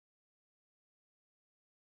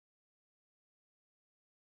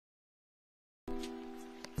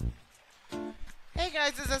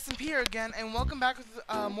guys, it's SMP here again, and welcome back with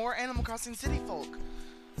more Animal Crossing City Folk.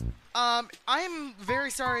 I'm very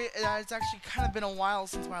sorry that it's actually kind of been a while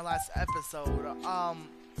since my last episode.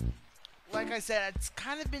 Like I said,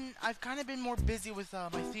 I've kind of been more busy with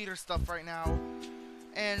my theater stuff right now,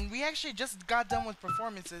 and we actually just got done with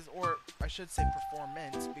performances, or I should say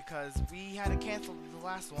performance, because we had to cancel the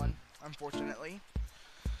last one, unfortunately.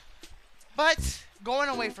 But going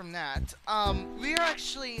away from that, we are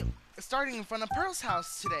actually starting in front of Pearl's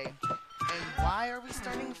house today. And why are we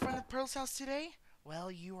starting in front of Pearl's house today? Well,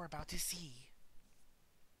 you are about to see.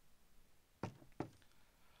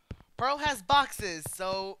 Pearl has boxes,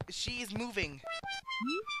 so she is moving.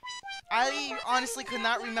 I honestly could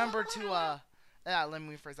not remember to, let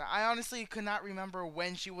me rephrase that. I honestly could not remember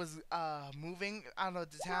when she was, moving out of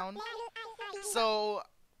the town. So,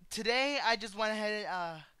 today I just went ahead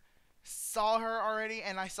and, saw her already,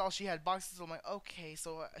 and I saw she had boxes, so I'm like, okay,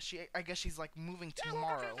 so I guess she's, like, moving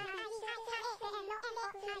tomorrow.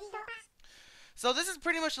 So this is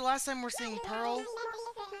pretty much the last time we're seeing Pearl,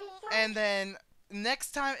 and then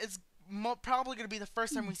next time it's probably going to be the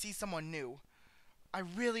first time we see someone new. I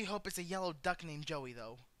really hope it's a yellow duck named Joey,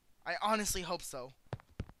 though. I honestly hope so.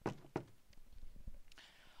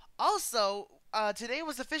 Also, today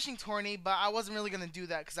was a fishing tourney, but I wasn't really going to do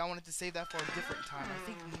that because I wanted to save that for a different time. I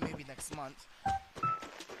think maybe next month.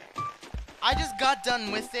 I just got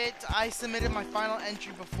done with it. I submitted my final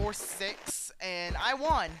entry before 6, and I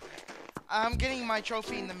won. I'm getting my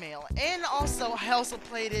trophy in the mail. And also, I also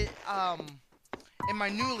played it in my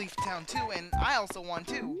New Leaf town, too, and I also won,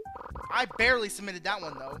 too. I barely submitted that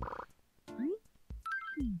one, though.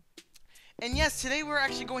 And yes, today we're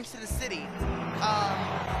actually going to the city.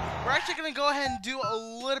 We're actually going to go ahead and do a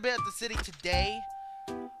little bit of the city today.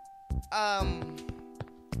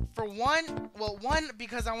 For one,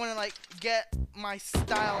 because I want to, like, get my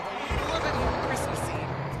style a little bit more Christmassy.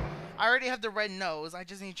 I already have the red nose. I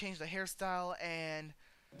just need to change the hairstyle, and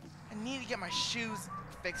I need to get my shoes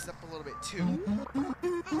fixed up a little bit, too.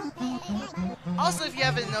 Also, if you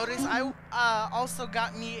haven't noticed, I also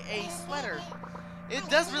got me a sweater. It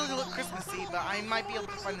does really look Christmassy, but I might be able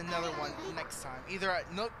to find another one next time. Either at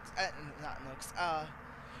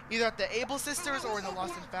either at the Able Sisters or in the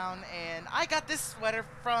Lost and Found. And I got this sweater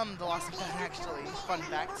from the Lost and Found, actually. Fun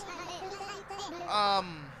fact.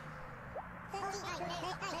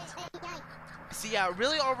 So yeah,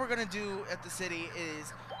 really all we're gonna do at the city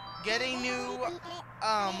is get a new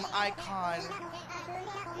icon.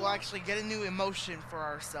 Well, actually get a new emotion for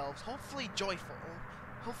ourselves. Hopefully joyful.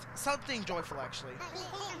 Something joyful, actually.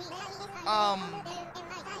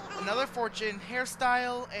 Another fortune,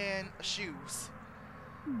 hairstyle, and shoes.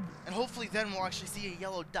 And hopefully then we'll actually see a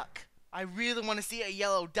yellow duck. I really want to see a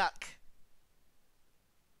yellow duck.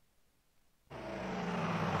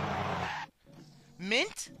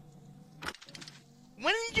 Mint?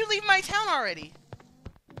 When did you leave my town already?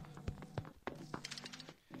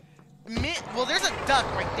 Mint? Well, there's a duck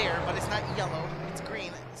right there, but it's not yellow. It's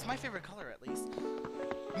green. It's my favorite color, at least.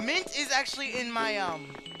 Mint is actually in my,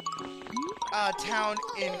 town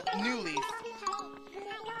in New Leaf.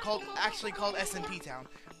 Called SMP Town.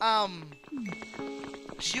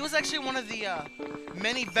 She was actually one of the,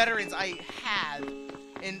 many veterans I had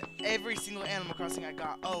in every single Animal Crossing I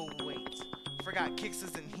got. Oh, wait. Forgot, Kix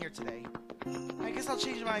isn't here today. I guess I'll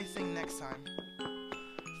change my thing next time.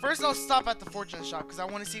 First, I'll stop at the fortune shop, because I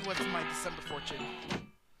want to see what's my December fortune.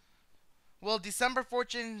 Well, December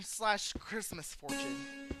fortune / Christmas fortune.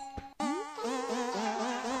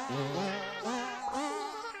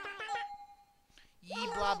 Yee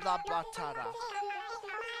blah blah blah tada.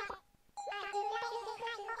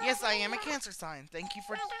 Yes, I am a Cancer sign. Thank you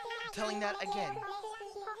for telling that again.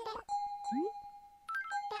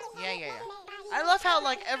 Yeah. I love how,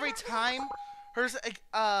 like, every time her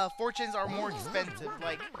fortunes are more expensive.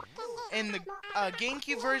 Like, in the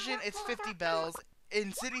GameCube version, it's 50 bells.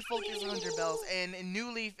 In City Folk, it's 100 bells. And in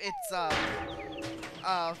New Leaf, it's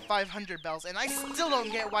 500 bells. And I still don't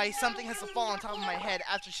get why something has to fall on top of my head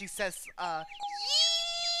after she says,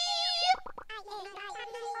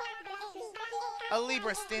 a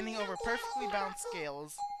Libra standing over perfectly balanced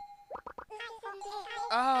scales.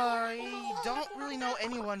 I don't really know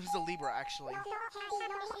anyone who's a Libra, actually.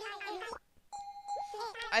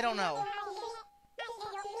 I don't know.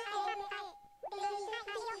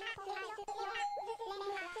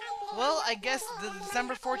 Well, I guess the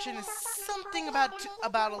December fortune is something about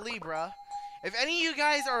a Libra. If any of you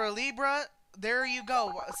guys are a Libra, there you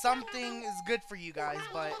go. Something is good for you guys,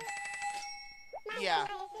 but yeah.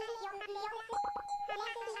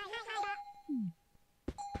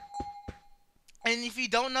 And if you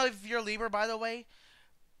don't know if you're a Libra, by the way,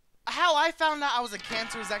 how I found out I was a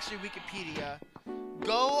Cancer is actually Wikipedia.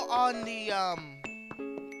 Go on the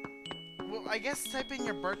well, I guess type in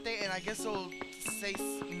your birthday and I guess it'll say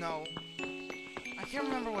no. I can't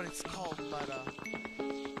remember what it's called, but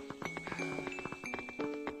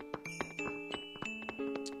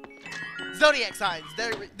zodiac signs.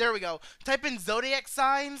 There we go. Type in zodiac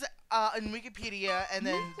signs in Wikipedia and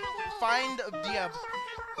then find the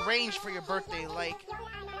range for your birthday. Like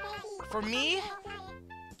for me,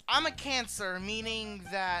 I'm a Cancer, meaning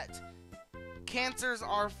that Cancers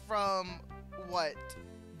are from what?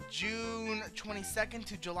 June 22nd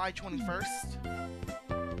to July 21st.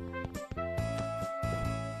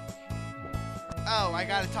 Oh, I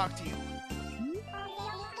gotta talk to you.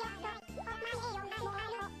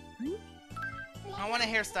 I want a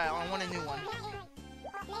hairstyle. I want a new one.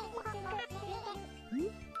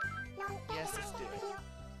 Yes, let's do it.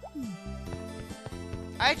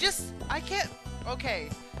 I can't. Okay.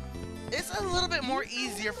 It's a little bit more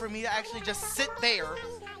easier for me to actually just sit there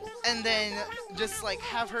and then just like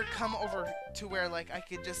have her come over to where like I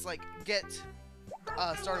could just like get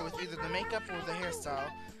started with either the makeup or the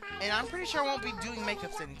hairstyle. And I'm pretty sure I won't be doing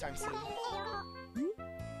makeups anytime soon.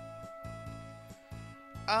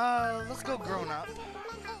 Let's go grown up.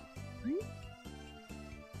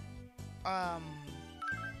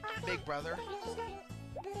 Big brother.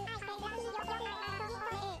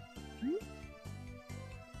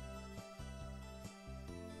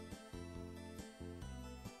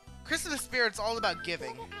 Christmas spirit's all about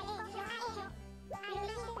giving.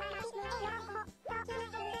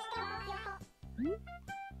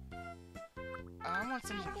 I want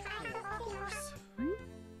something cool, of course.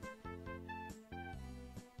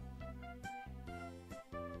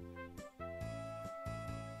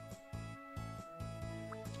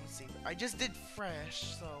 Let's see. I just did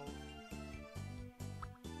fresh, so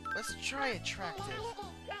let's try attractive.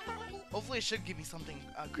 Hopefully it should give me something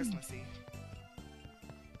Christmassy.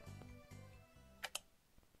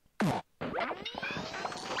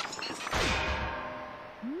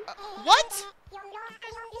 What?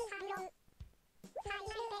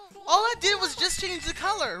 All I did was just change the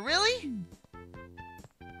color, really?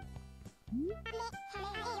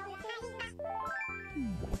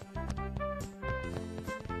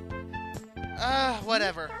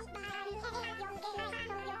 Whatever.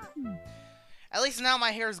 At least now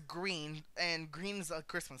my hair is green, and green's a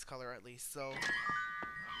Christmas color at least, so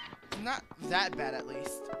not that bad at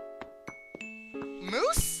least.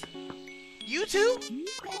 Moose? You too?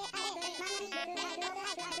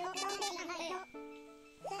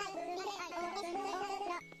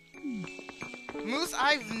 Moose,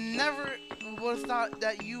 I've never would have thought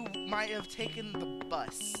that you might have taken the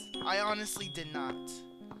bus. I honestly did not.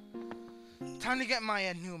 Time to get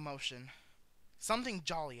my new emotion. Something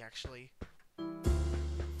jolly, actually.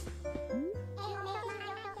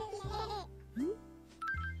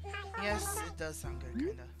 Yes, it does sound good,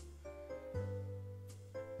 kinda.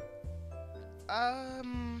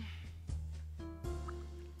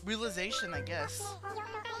 Realization, I guess.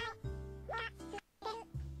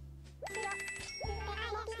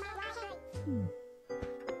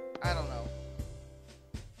 I don't know.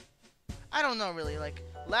 I don't know, really. Like,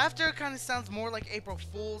 laughter kind of sounds more like April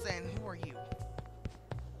Fools, and who are you?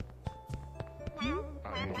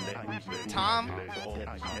 Tom?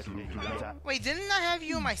 Wait, didn't I have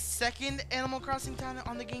you in my second Animal Crossing town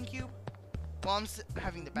on the GameCube? Well, I'm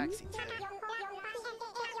having the backseat today.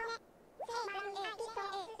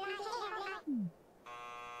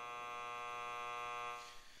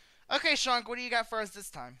 Okay, Shonk, what do you got for us this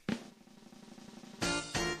time?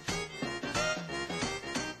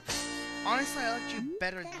 Honestly, I liked you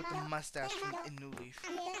better with the mustache in New Leaf.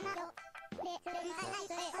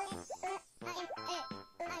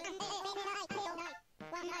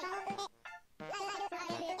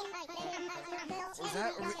 Was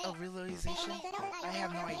that a realization? I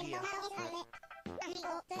have no idea.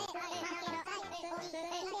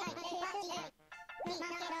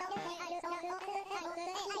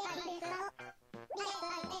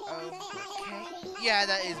 Okay. Yeah,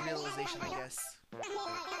 that is realization, I guess.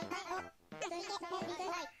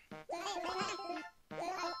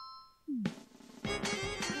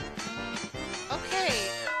 Okay,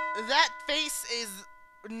 that face is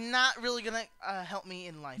not really gonna help me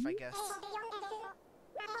in life, I guess.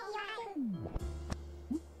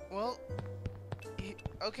 Well,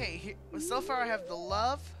 okay, so far I have the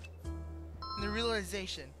love and the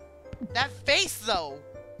realization. That face, though!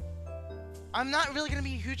 I'm not really gonna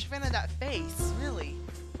be a huge fan of that face, really.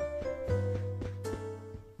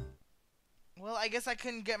 Well, I guess I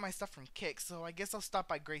couldn't get my stuff from Kick, so I guess I'll stop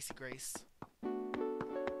by Gracie Grace.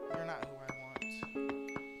 You're not who I want.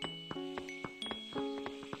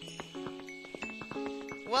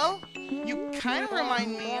 Well, you kind of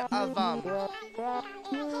remind me of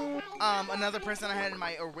another person I had in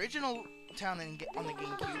my original town on the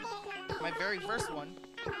GameCube, my very first one.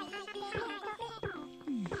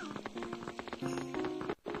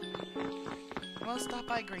 Well, stop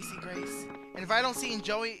by, Gracie Grace. And if I don't see in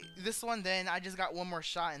Joey this one, then I just got one more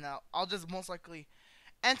shot, and I'll just most likely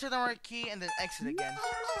enter the right key and then exit again.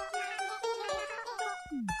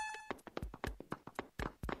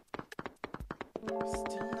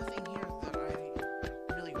 Still nothing here that I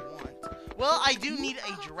really want. Well, I do need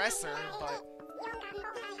a dresser, but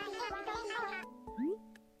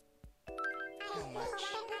how much?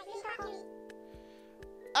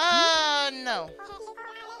 No.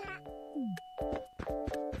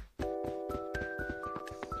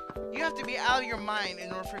 You have to be out of your mind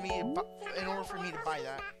in order for me to buy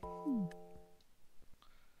that.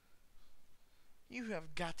 You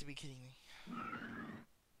have got to be kidding me.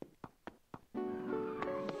 And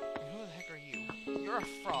who the heck are you? You're a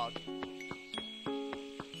frog.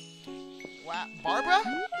 Wow, Barbara?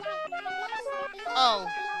 Oh,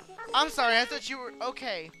 I'm sorry. I thought you were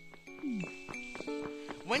okay.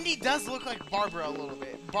 Wendy does look like Barbara a little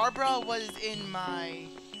bit. Barbara was in my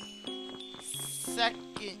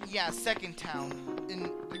second town in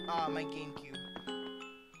my GameCube.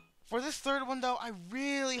 For this third one, though, I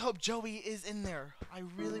really hope Joey is in there. I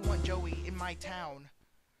really want Joey in my town.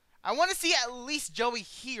 I want to see at least Joey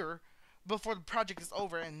here before the project is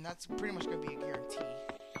over, and that's pretty much going to be a guarantee.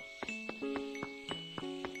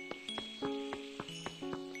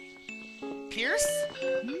 Pierce?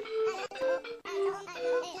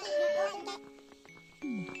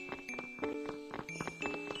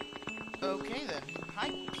 Okay then.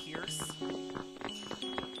 Hi, Pierce.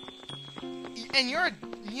 And you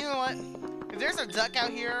know what? If there's a duck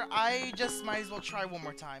out here, I just might as well try one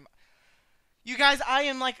more time. You guys, I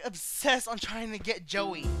am like obsessed on trying to get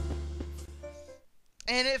Joey.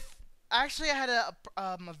 And if actually I had a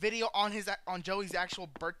video on Joey's actual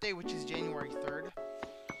birthday, which is January 3rd,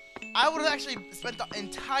 I would have actually spent the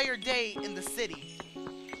entire day in the city.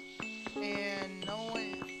 And no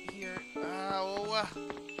one here.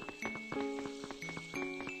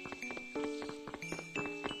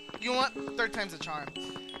 You know what? Third time's a charm.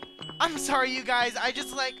 I'm sorry, you guys. I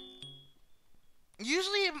just like.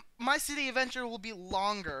 Usually, my city adventure will be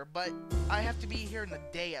longer, but I have to be here in a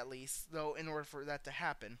day at least, though, in order for that to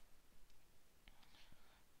happen.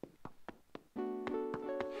 No,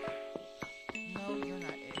 you're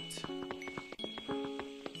not it.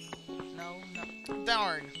 No.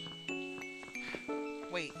 Darn.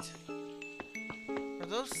 Wait. Are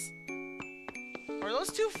those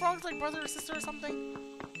two frogs like brother or sister or something?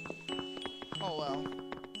 Oh well.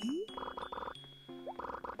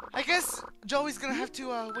 I guess Joey's gonna have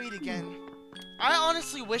to wait again. I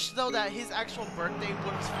honestly wish though that his actual birthday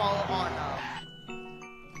would fall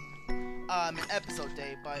on episode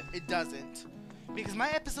day, but it doesn't. Because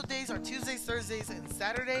my episode days are Tuesdays, Thursdays, and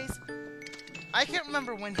Saturdays. I can't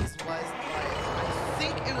remember when his was, but I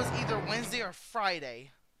think it was either Wednesday or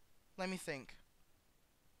Friday. Let me think.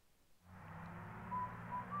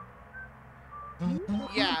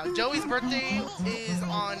 Yeah, Joey's birthday is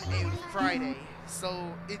on a Friday,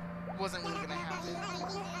 so it wasn't really gonna happen.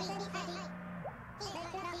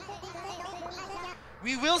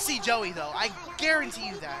 We will see Joey though, I guarantee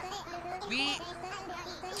you that.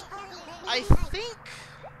 I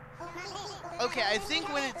think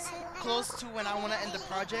when it's close to when I want to end the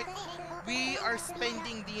project, we are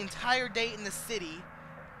spending the entire day in the city,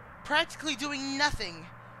 practically doing nothing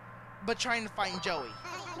but trying to find Joey.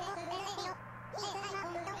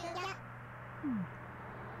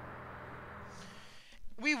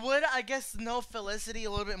 We would, I guess, know Felicity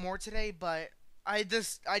a little bit more today, but I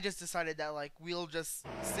just decided that like we'll just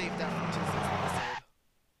save that for Tuesday's episode.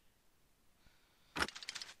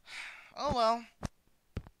 Oh well,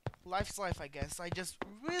 life's life, I guess. I just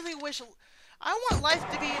really wish I want life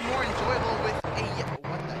to be more enjoyable with a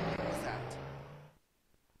what the heck is that?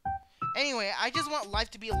 Anyway, I just want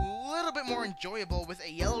life to be a little bit more enjoyable with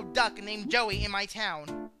a yellow duck named Joey in my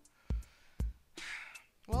town.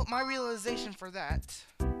 Well, my realization for that.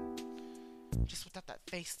 Just without that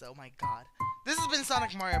face, though, my god. This has been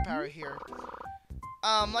Sonic Mario Power here.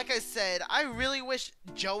 Like I said, I really wish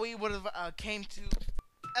Joey would have came to.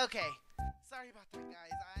 Okay, sorry about that,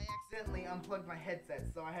 guys. I accidentally unplugged my headset,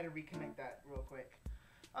 so I had to reconnect that real quick.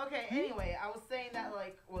 Okay, anyway, I was saying that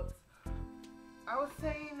like, whoops. I was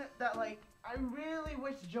saying that like, I really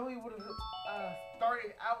wish Joey would have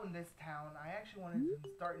started out in this town. I actually wanted to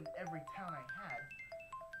start in every town I had.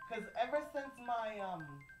 Because ever since my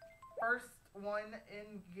first one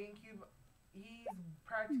in GameCube, he's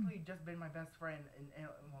practically just been my best friend in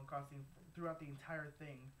Animal Crossing throughout the entire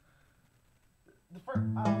thing.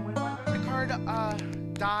 When my memory card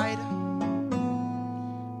died,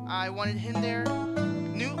 I wanted him there.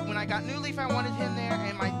 When I got New Leaf, I wanted him there,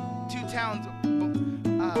 and my 2 towns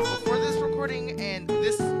before this recording and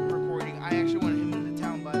this recording, I actually wanted him in the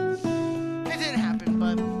town, but it didn't happen.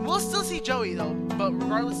 But we'll still see Joey though. But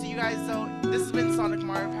regardless of you guys though, this has been Sonic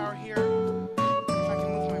Mario Power here. If I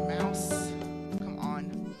can move my mouse, come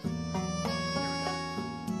on. There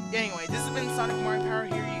we go. Anyway, this has been Sonic Mario Power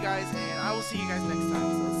here, you guys, and I will see you guys next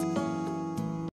time. So